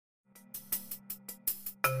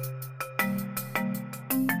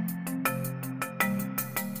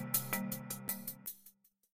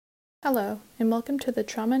Hello, and welcome to the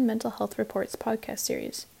Trauma and Mental Health Reports podcast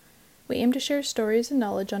series. We aim to share stories and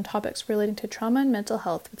knowledge on topics relating to trauma and mental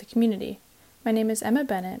health with the community. My name is Emma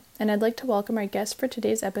Bennett, and I'd like to welcome our guest for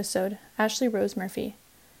today's episode, Ashley Rose Murphy.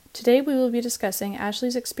 Today we will be discussing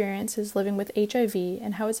Ashley's experiences living with HIV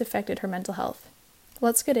and how it's affected her mental health.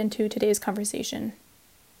 Let's get into today's conversation.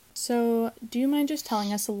 So, do you mind just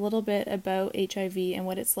telling us a little bit about HIV and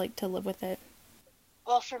what it's like to live with it?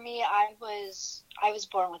 Well, for me, I was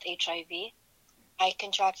born with HIV. I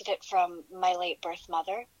contracted it from my late birth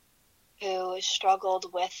mother, who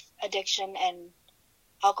struggled with addiction and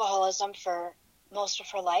alcoholism for most of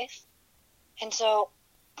her life. And so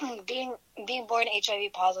being born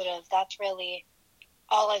HIV positive, that's really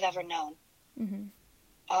all I've ever known.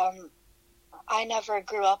 Mm-hmm. I never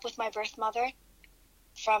grew up with my birth mother.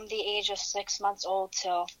 From the age of 6 months old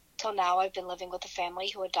till now, I've been living with a family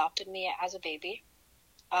who adopted me as a baby.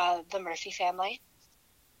 The Murphy family.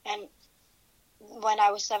 And when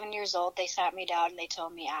I was 7 years old, they sat me down and they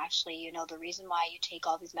told me, Ashley, the reason why you take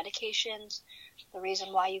all these medications, the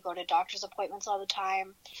reason why you go to doctor's appointments all the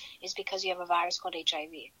time is because you have a virus called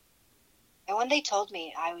HIV. And when they told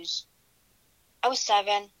me, I was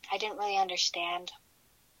 7. I didn't really understand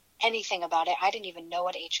anything about it. I didn't even know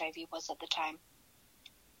what HIV was at the time.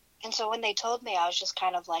 And so when they told me, I was just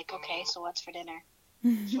kind of like, okay, so what's for dinner?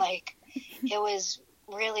 Like, it was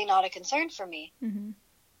really not a concern for me. Mm-hmm.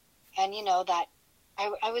 And that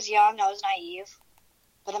I was young, I was naive,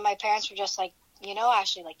 but then my parents were just like,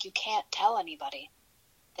 Ashley, like, you can't tell anybody.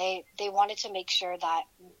 They wanted to make sure that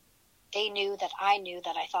they knew that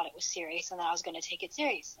I thought it was serious and that I was going to take it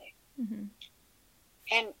seriously. Mm-hmm.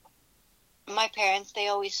 And my parents, they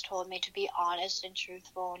always told me to be honest and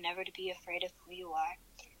truthful, never to be afraid of who you are.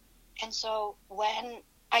 And so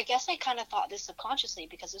I guess I kind of thought this subconsciously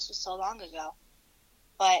because this was so long ago.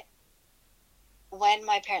 But when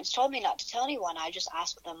my parents told me not to tell anyone, I just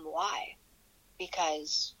asked them why.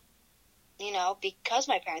 Because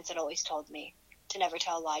my parents had always told me to never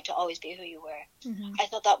tell a lie, to always be who you were. Mm-hmm. I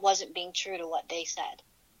thought that wasn't being true to what they said.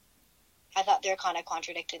 I thought they're kind of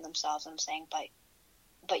contradicting themselves. I'm saying,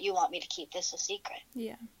 but you want me to keep this a secret.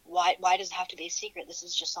 Yeah. Why does it have to be a secret? This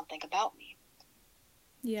is just something about me.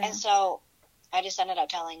 Yeah. And so I just ended up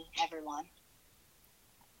telling everyone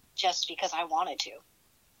just because I wanted to.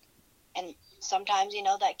 And sometimes,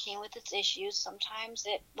 that came with its issues. Sometimes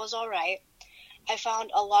it was all right. I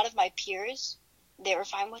found a lot of my peers, they were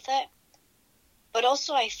fine with it. But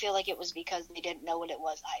also I feel like it was because they didn't know what it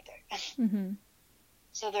was either. Mm-hmm.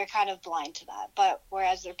 So they're kind of blind to that. But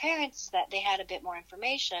whereas their parents, that they had a bit more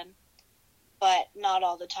information, but not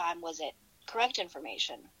all the time was it correct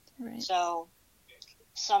information. Right. So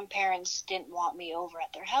some parents didn't want me over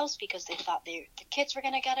at their house because they thought the kids were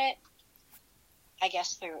going to get it. I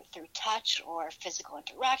guess through touch or physical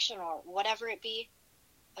interaction or whatever it be,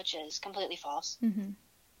 which is completely false. Mm-hmm.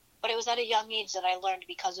 But it was at a young age that I learned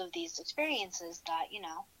because of these experiences that,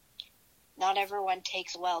 not everyone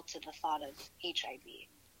takes well to the thought of HIV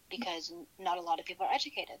because not a lot of people are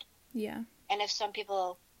educated. Yeah. And if some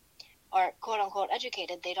people are quote-unquote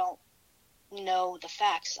educated, they don't know the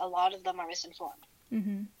facts. A lot of them are misinformed.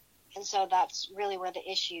 Mm-hmm. And so that's really where the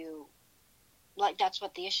issue, that's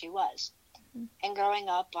what the issue was. And growing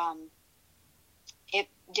up, it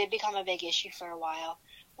did become a big issue for a while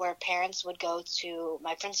where parents would go to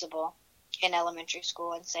my principal in elementary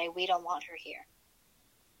school and say, we don't want her here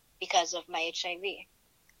because of my HIV.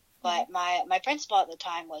 But my principal at the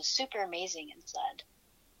time was super amazing and said,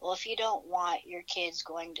 well, if you don't want your kids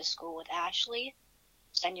going to school with Ashley,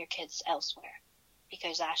 send your kids elsewhere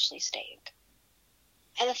because Ashley's staying.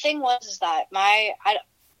 And the thing was is that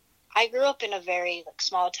I grew up in a very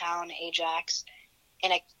small town, Ajax,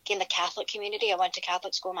 in the Catholic community. I went to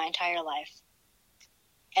Catholic school my entire life.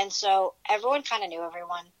 And so everyone kind of knew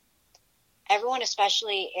everyone. Everyone,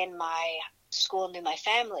 especially in my school, knew my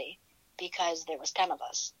family because there was 10 of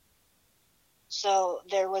us. So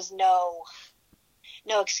there was no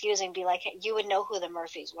excusing, be like, you would know who the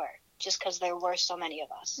Murphys were just because there were so many of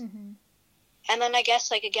us. Mm-hmm. And then I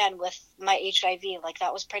guess, again, with my HIV,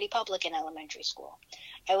 that was pretty public in elementary school.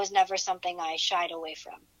 It was never something I shied away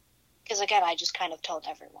from. Because, again, I just kind of told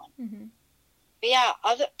everyone. Mm-hmm. But, yeah,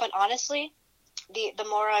 but honestly, the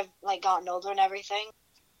more I've, gotten older and everything,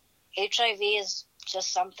 HIV is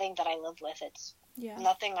just something that I live with. It's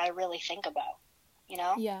nothing I really think about,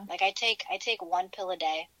 Yeah. I take one pill a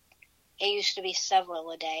day. It used to be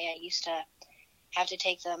several a day. I used to have to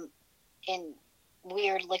take them in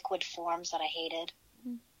weird liquid forms that I hated.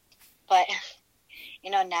 Mm-hmm. But,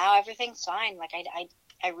 now everything's fine.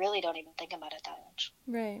 I really don't even think about it that much.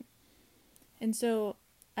 Right. And so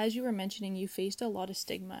as you were mentioning, you faced a lot of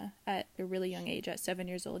stigma at a really young age, at 7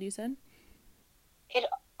 years old, you said? It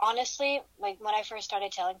honestly, like when I first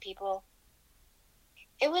started telling people,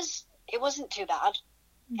 it wasn't too bad.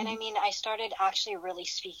 Mm-hmm. And I mean, I started actually really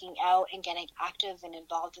speaking out and getting active and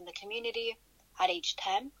involved in the community at age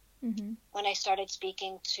 10, mm-hmm. when I started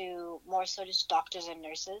speaking to more so just doctors and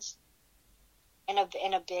nurses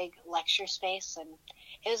in a big lecture space, and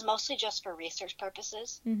it was mostly just for research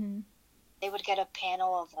purposes. Mm-hmm. They would get a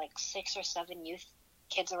panel of like 6 or 7 youth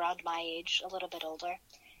kids around my age, a little bit older,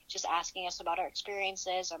 just asking us about our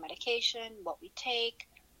experiences, our medication, what we take,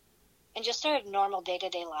 and just our normal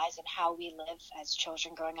day-to-day lives and how we live as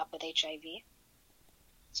children growing up with HIV.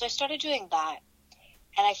 So I started doing that,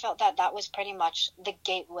 and I felt that that was pretty much the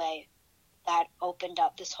gateway that opened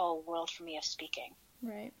up this whole world for me of speaking.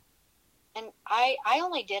 Right. And I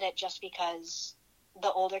only did it just because the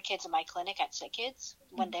older kids in my clinic at Sick Kids,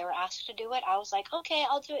 when they were asked to do it, I was like, okay,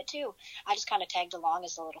 I'll do it too. I just kind of tagged along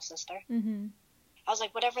as the little sister. Mm-hmm. I was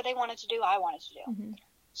like, whatever they wanted to do, I wanted to do. Mm-hmm.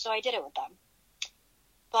 So I did it with them.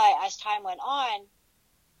 But as time went on,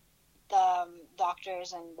 the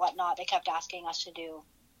doctors and whatnot, they kept asking us to do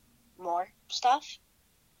more stuff.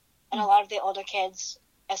 And a lot of the older kids,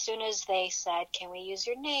 as soon as they said, can we use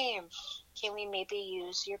your name? Can we maybe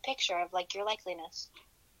use your picture of like your likeness?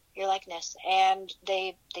 And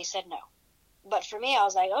they said no. But for me, I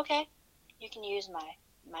was like, okay, you can use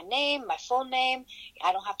my name, my full name.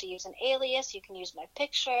 I don't have to use an alias. You can use my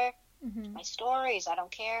picture, mm-hmm. my stories. I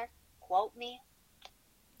don't care. Quote me.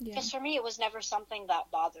 Because for me, it was never something that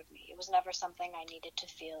bothered me. It was never something I needed to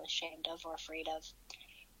feel ashamed of or afraid of.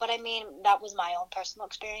 But I mean, that was my own personal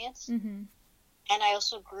experience. Mm-hmm. And I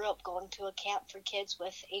also grew up going to a camp for kids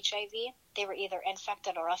with HIV. They were either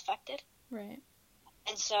infected or affected. Right.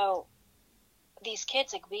 And so these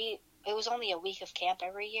kids, it was only a week of camp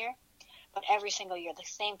every year, but every single year the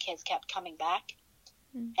same kids kept coming back.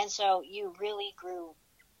 Mm-hmm. And so you really grew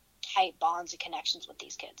tight bonds and connections with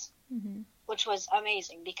these kids, mm-hmm. which was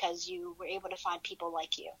amazing because you were able to find people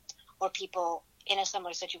like you or people in a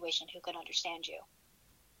similar situation who could understand you.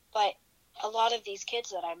 But a lot of these kids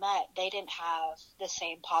that I met, they didn't have the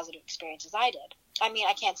same positive experience as I did. I mean,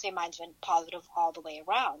 I can't say mine's been positive all the way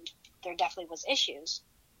around. There definitely was issues,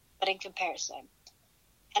 but in comparison.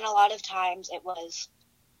 And a lot of times it was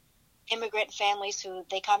immigrant families who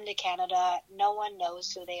they come to Canada, no one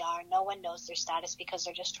knows who they are, no one knows their status because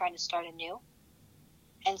they're just trying to start anew.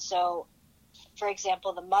 And so, for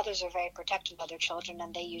example, the mothers are very protective of their children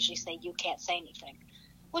and they usually say, you can't say anything,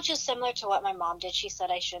 which is similar to what my mom did. She said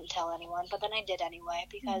I shouldn't tell anyone, but then I did anyway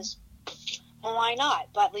because, well, why not?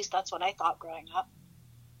 But at least that's what I thought growing up.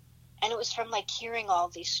 And it was from like hearing all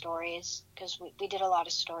of these stories, because we did a lot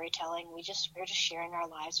of storytelling. We were just sharing our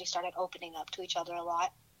lives. We started opening up to each other a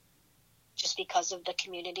lot just because of the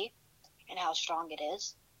community and how strong it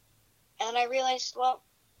is. And then I realized, well,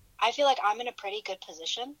 I feel like I'm in a pretty good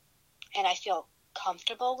position and I feel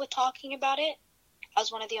comfortable with talking about it. I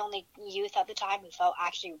was one of the only youth at the time who felt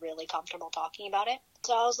actually really comfortable talking about it.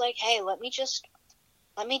 So I was like, hey, let me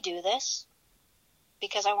do this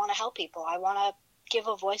because I want to help people. I want to give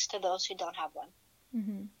a voice to those who don't have one.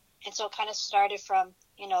 Mm-hmm. And so it kind of started from,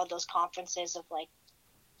 those conferences of like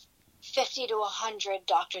 50 to 100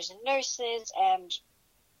 doctors and nurses, and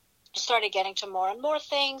just started getting to more and more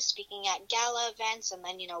things, speaking at gala events, and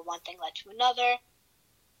then, one thing led to another.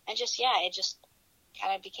 And it just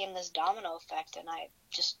kind of became this domino effect, and I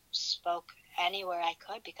just spoke anywhere I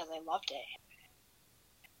could because I loved it.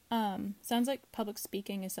 Sounds like public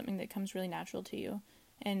speaking is something that comes really natural to you.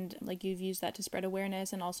 And like you've used that to spread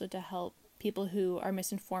awareness and also to help people who are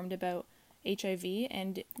misinformed about HIV.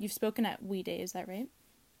 And you've spoken at We Day, is that right?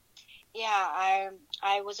 Yeah,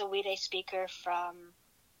 I was a We Day speaker I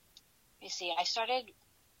started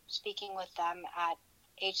speaking with them at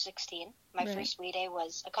age 16. My first We Day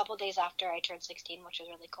was a couple days after I turned 16, which was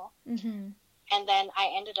really cool. Mm-hmm. And then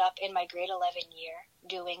I ended up in my grade 11 year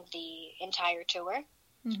doing the entire tour.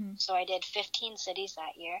 Mm-hmm. So I did 15 cities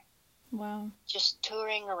that year. Wow. Just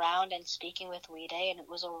touring around and speaking with We Day, and it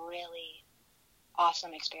was a really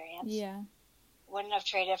awesome experience. Yeah. Wouldn't have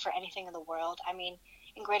traded it for anything in the world. I mean,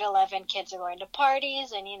 in grade 11, kids are going to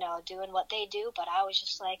parties and, doing what they do, but I was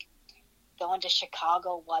just like going to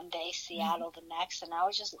Chicago one day, Seattle the next, and I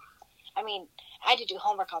had to do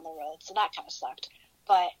homework on the road, so that kind of sucked.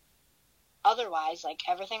 But otherwise, like,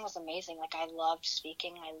 everything was amazing. Like, I loved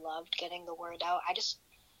speaking. I loved getting the word out.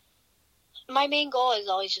 My main goal has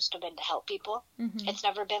always just been to help people. Mm-hmm. It's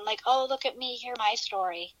never been like, oh, look at me, hear my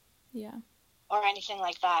story. Yeah. Or anything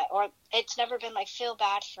like that. Or it's never been like, feel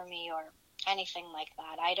bad for me or anything like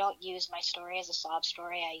that. I don't use my story as a sob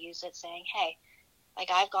story. I use it saying, hey, Like,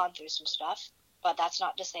 I've gone through some stuff, but that's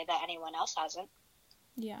not to say that anyone else hasn't.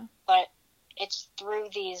 Yeah. But it's through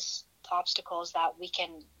these obstacles that we can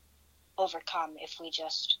overcome if we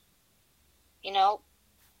just, you know,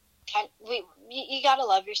 you gotta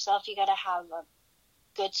love yourself. You gotta have a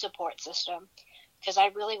good support system, because I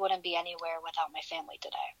really wouldn't be anywhere without my family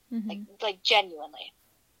today. Mm-hmm. Like genuinely,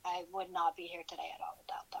 I would not be here today at all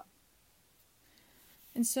without them.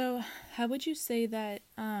 And so, how would you say that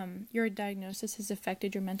your diagnosis has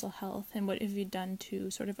affected your mental health, and what have you done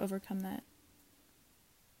to sort of overcome that?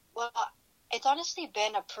 Well, it's honestly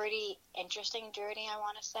been a pretty interesting journey, I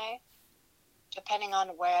want to say, depending on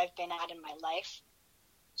where I've been at in my life.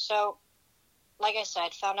 So, like I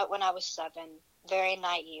said, found out when I was 7, very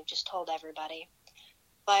naive, just told everybody.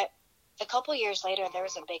 But a couple years later, there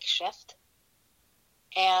was a big shift.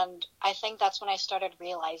 And I think that's when I started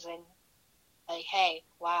realizing, like, hey,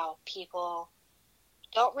 wow, people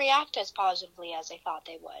don't react as positively as I thought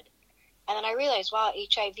they would. And then I realized, wow,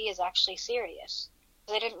 HIV is actually serious.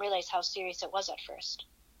 Because I didn't realize how serious it was at first.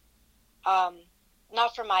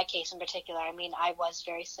 Not for my case in particular. I mean, I was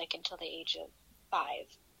very sick until the age of 5.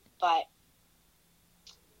 But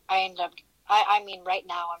I ended up, I mean, right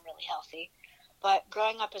now I'm really healthy. But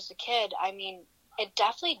growing up as a kid, I mean, it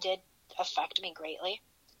definitely did affect me greatly.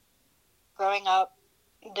 Growing up,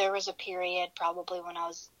 there was a period probably when I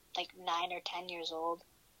was like 9 or 10 years old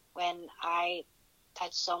when I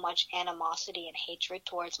had so much animosity and hatred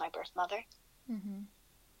towards my birth mother. Mm-hmm.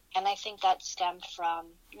 And I think that stemmed from,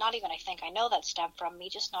 I know that stemmed from me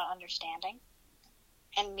just not understanding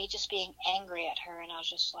and me just being angry at her. And I was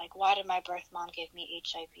just like, why did my birth mom give me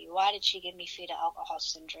HIV? Why did she give me fetal alcohol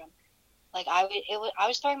syndrome? Like, I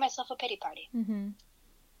was throwing myself a pity party. Mm-hmm.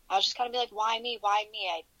 I was just kind of be like, why me? Why me?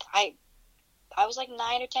 I was like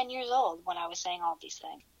 9 or 10 years old when I was saying all these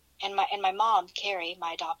things. And my mom, Carrie,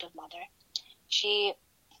 my adoptive mother, she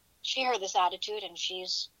heard this attitude, and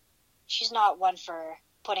she's not one for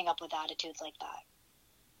putting up with attitudes like that.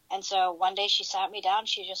 And so one day she sat me down.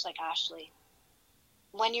 She's just like, Ashley,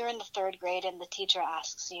 when you're in the 3rd grade and the teacher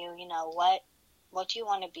asks you, you know, what do you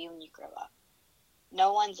want to be when you grow up?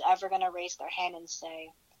 No one's ever going to raise their hand and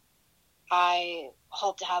say, I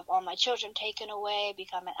hope to have all my children taken away,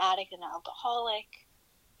 become an addict and an alcoholic,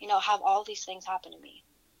 you know, have all these things happen to me.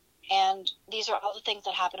 And these are all the things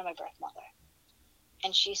that happened to my birth mother.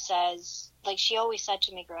 And she says, like, she always said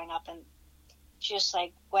to me growing up, and she's just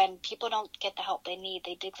like, when people don't get the help they need,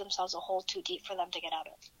 they dig themselves a hole too deep for them to get out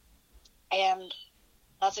of. And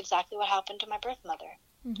that's exactly what happened to my birth mother.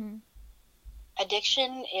 Mm-hmm.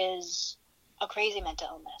 Addiction is a crazy mental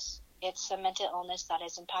illness. It's a mental illness that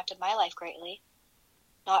has impacted my life greatly.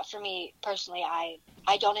 Not for me personally. I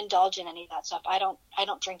don't indulge in any of that stuff. I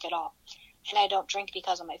don't drink at all. And I don't drink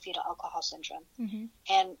because of my fetal alcohol syndrome. Mm-hmm.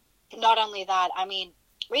 And not only that, I mean,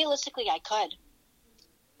 realistically I could,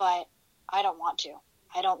 but I don't want to.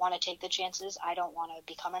 I don't want to take the chances. I don't want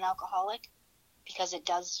to become an alcoholic because it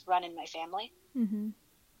does run in my family. Mm-hmm.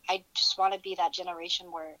 I just want to be that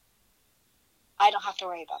generation where I don't have to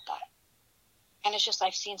worry about that. And it's just,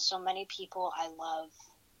 I've seen so many people I love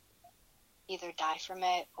either die from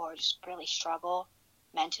it or just really struggle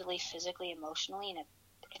mentally, physically, emotionally, and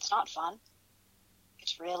it's not fun.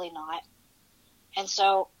 It's really not. And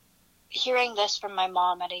so hearing this from my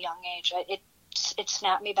mom at a young age, it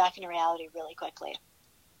snapped me back into reality really quickly.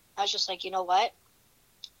 I was just like, you know what?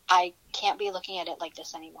 I can't be looking at it like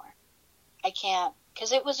this anymore. I can't,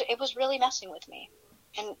 because it was really messing with me.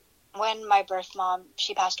 And when my birth mom,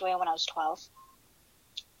 she passed away when I was 12.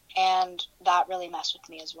 And that really messed with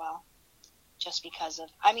me as well. Just because of,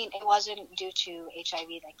 I mean, it wasn't due to HIV,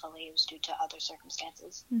 thankfully. It was due to other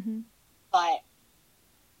circumstances. Mm-hmm. But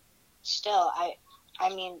still, I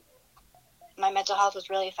mean, my mental health was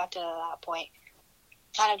really affected at that point.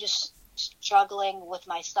 Kind of just struggling with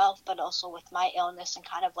myself, but also with my illness and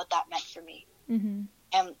kind of what that meant for me. Mm-hmm.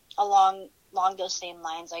 And along those same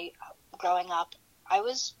lines, growing up, there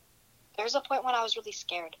was a point when I was really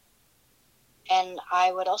scared. And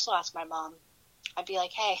I would also ask my mom, I'd be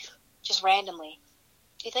like, hey, just randomly,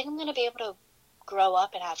 do you think I'm going to be able to grow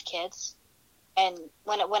up and have kids? And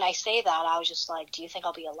when I say that, I was just like, do you think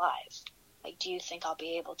I'll be alive? Like, do you think I'll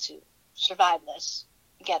be able to survive this,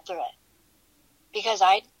 get through it? Because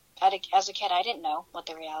as a kid, I didn't know what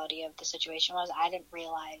the reality of the situation was. I didn't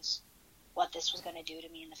realize what this was going to do to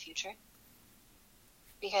me in the future.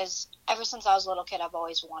 Because ever since I was a little kid, I've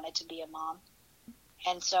always wanted to be a mom.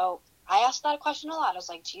 And so I asked that question a lot. I was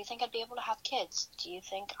like, do you think I'd be able to have kids? Do you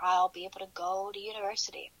think I'll be able to go to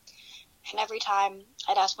university? And every time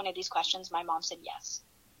I'd ask one of these questions, my mom said yes,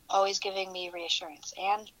 always giving me reassurance.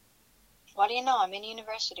 And what do you know? I'm in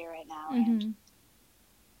university right now. Mm-hmm. And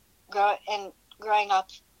growing up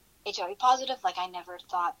HIV positive, like, I never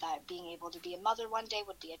thought that being able to be a mother one day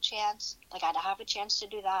would be a chance. Like, I'd have a chance to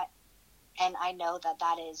do that. And I know that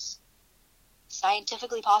that is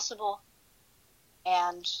scientifically possible.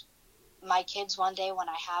 And my kids one day, when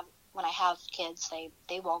I have kids,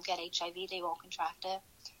 they won't get HIV, they won't contract it.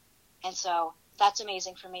 And so that's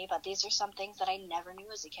amazing for me, but these are some things that I never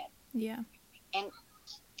knew as a kid. Yeah. And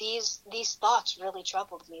these thoughts really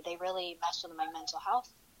troubled me. They really messed with my mental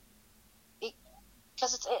health.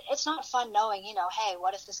 Because it's not fun knowing, hey,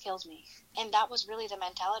 what if this kills me? And that was really the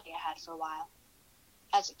mentality I had for a while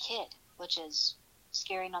as a kid, which is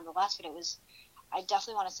scary nonetheless. But I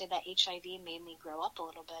definitely want to say that HIV made me grow up a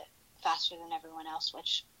little bit faster than everyone else,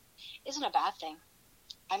 which isn't a bad thing.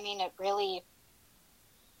 I mean, it really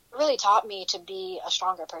taught me to be a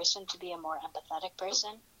stronger person, to be a more empathetic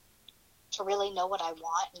person, to really know what I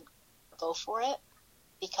want and go for it,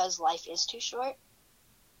 because life is too short.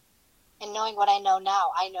 And knowing what I know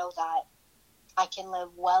now, I know that I can live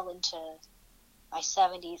well into my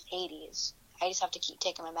 70s, 80s. I just have to keep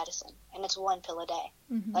taking my medicine. And it's 1 pill a day.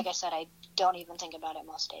 Mm-hmm. Like I said, I don't even think about it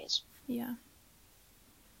most days. Yeah.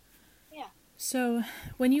 Yeah. So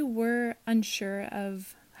when you were unsure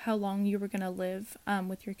of how long you were going to live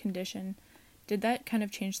with your condition, did that kind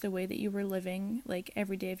of change the way that you were living, like,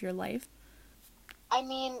 every day of your life? I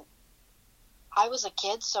mean, I was a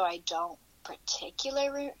kid, so I don't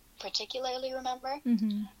particularly remember.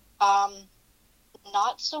 Mm-hmm.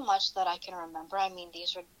 Not so much that I can remember. I mean,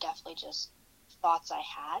 these were definitely just thoughts I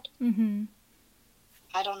had. Mm-hmm.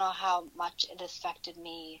 I don't know how much it affected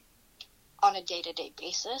me on a day-to-day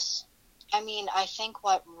basis. I mean, I think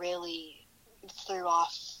what really threw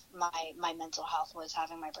off my mental health was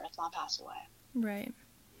having my birth mom pass away. Right.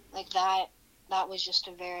 Like, that was just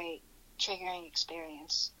a very triggering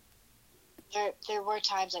experience. There were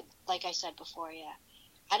times that, like I said before, yeah,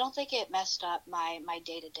 I don't think it messed up my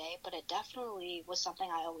day-to-day, but it definitely was something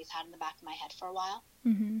I always had in the back of my head for a while.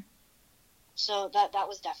 Mm-hmm. So that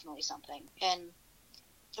was definitely something. And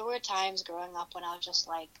there were times growing up when I was just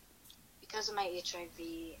like, because of my HIV,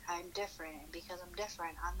 I'm different. Because I'm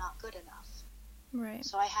different, I'm not good enough. Right.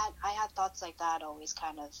 So I had thoughts like that always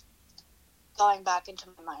kind of going back into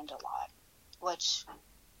my mind a lot, which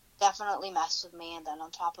definitely messed with me. And then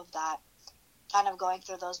on top of that, kind of going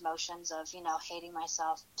through those motions of, hating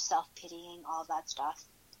myself, self-pitying, all that stuff.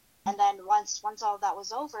 And then once all that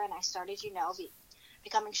was over and I started,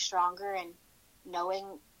 becoming stronger and knowing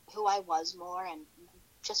who I was more and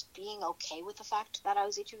just being okay with the fact that I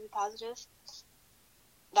was HIV positive,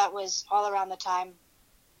 that was all around the time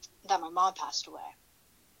that my mom passed away.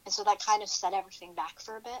 And so that kind of set everything back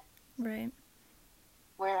for a bit. Right.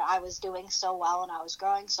 Where I was doing so well and I was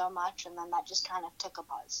growing so much, and then that just kind of took a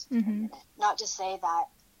pause. Mm-hmm. Not to say that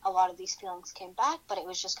a lot of these feelings came back, but it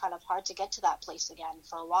was just kind of hard to get to that place again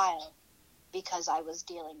for a while because I was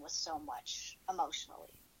dealing with so much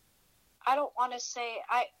emotionally. I don't want to say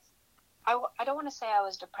I don't want to say I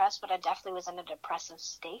was depressed, but I definitely was in a depressive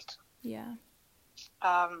state. Yeah.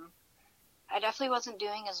 I definitely wasn't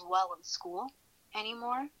doing as well in school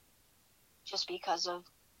anymore just because of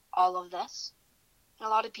all of this. And a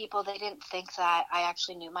lot of people, they didn't think that I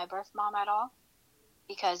actually knew my birth mom at all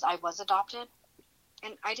because I was adopted.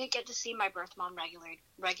 And I didn't get to see my birth mom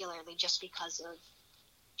regularly just because of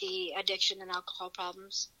the addiction and alcohol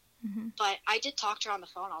problems. Mm-hmm. But I did talk to her on the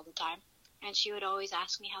phone all the time. And she would always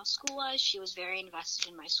ask me how school was. She was very invested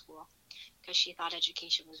in my school because she thought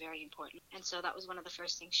education was very important. And so that was one of the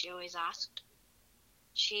first things she always asked.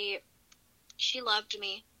 She loved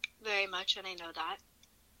me very much, and I know that.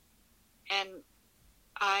 And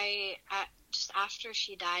just after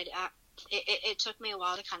she died, it took me a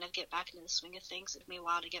while to kind of get back into the swing of things. It took me a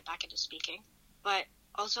while to get back into speaking. But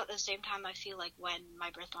also at the same time, I feel like when my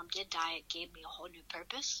birth mom did die, it gave me a whole new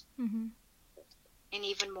purpose. Mm-hmm. And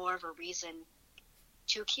even more of a reason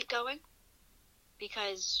to keep going.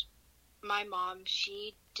 Because my mom,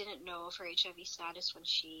 she didn't know of her HIV status when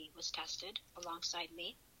she was tested alongside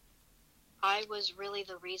me. I was really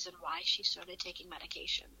the reason why she started taking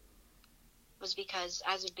medication. Was because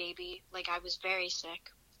as a baby, I was very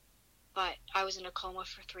sick, but I was in a coma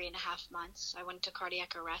for 3.5 months. I went into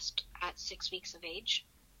cardiac arrest at 6 weeks of age.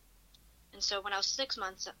 And so when I was 6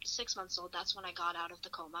 months old, that's when I got out of the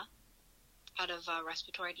coma, out of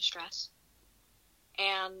respiratory distress.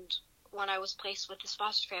 And when I was placed with this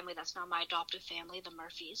foster family, that's now my adoptive family, the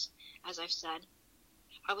Murphys, as I've said,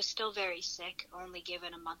 I was still very sick, only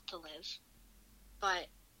given a month to live. But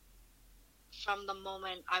from the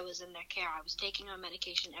moment I was in their care, I was taking my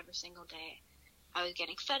medication every single day. I was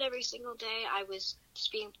getting fed every single day. I was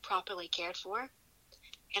just being properly cared for.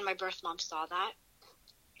 And my birth mom saw that.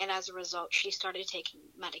 And as a result, she started taking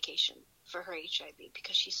medication for her HIV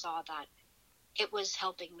because she saw that it was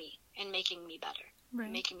helping me and making me better,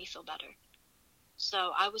 making me feel better.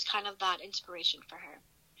 So I was kind of that inspiration for her.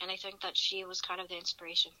 And I think that she was kind of the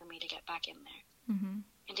inspiration for me to get back in there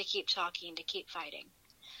and to keep talking, to keep fighting.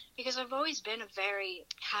 Because I've always been a very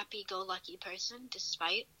happy-go-lucky person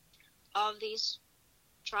despite all of these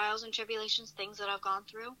trials and tribulations, things that I've gone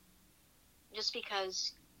through. Just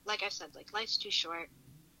because, like I said, like, life's too short.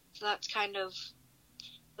 So that's kind of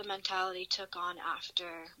the mentality took on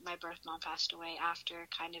after my birth mom passed away, after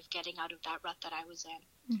kind of getting out of that rut that I was in.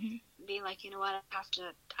 Being like, you know what,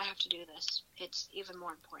 I have to do this. It's even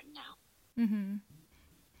more important now.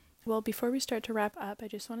 Well, before we start to wrap up, I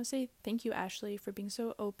just want to say thank you, Ashley, for being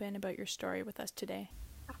so open about your story with us today.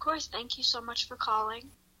 Of course, thank you so much for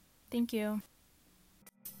calling. Thank you.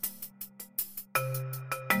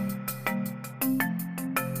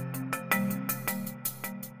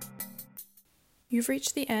 You've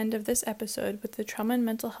reached the end of this episode with the Trauma and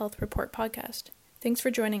Mental Health Report podcast. Thanks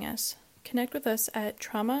for joining us. Connect with us at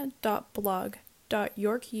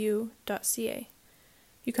trauma.blog.yorku.ca.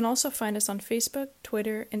 You can also find us on Facebook,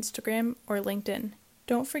 Twitter, Instagram, or LinkedIn.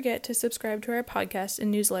 Don't forget to subscribe to our podcast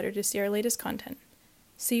and newsletter to see our latest content.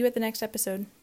 See you at the next episode.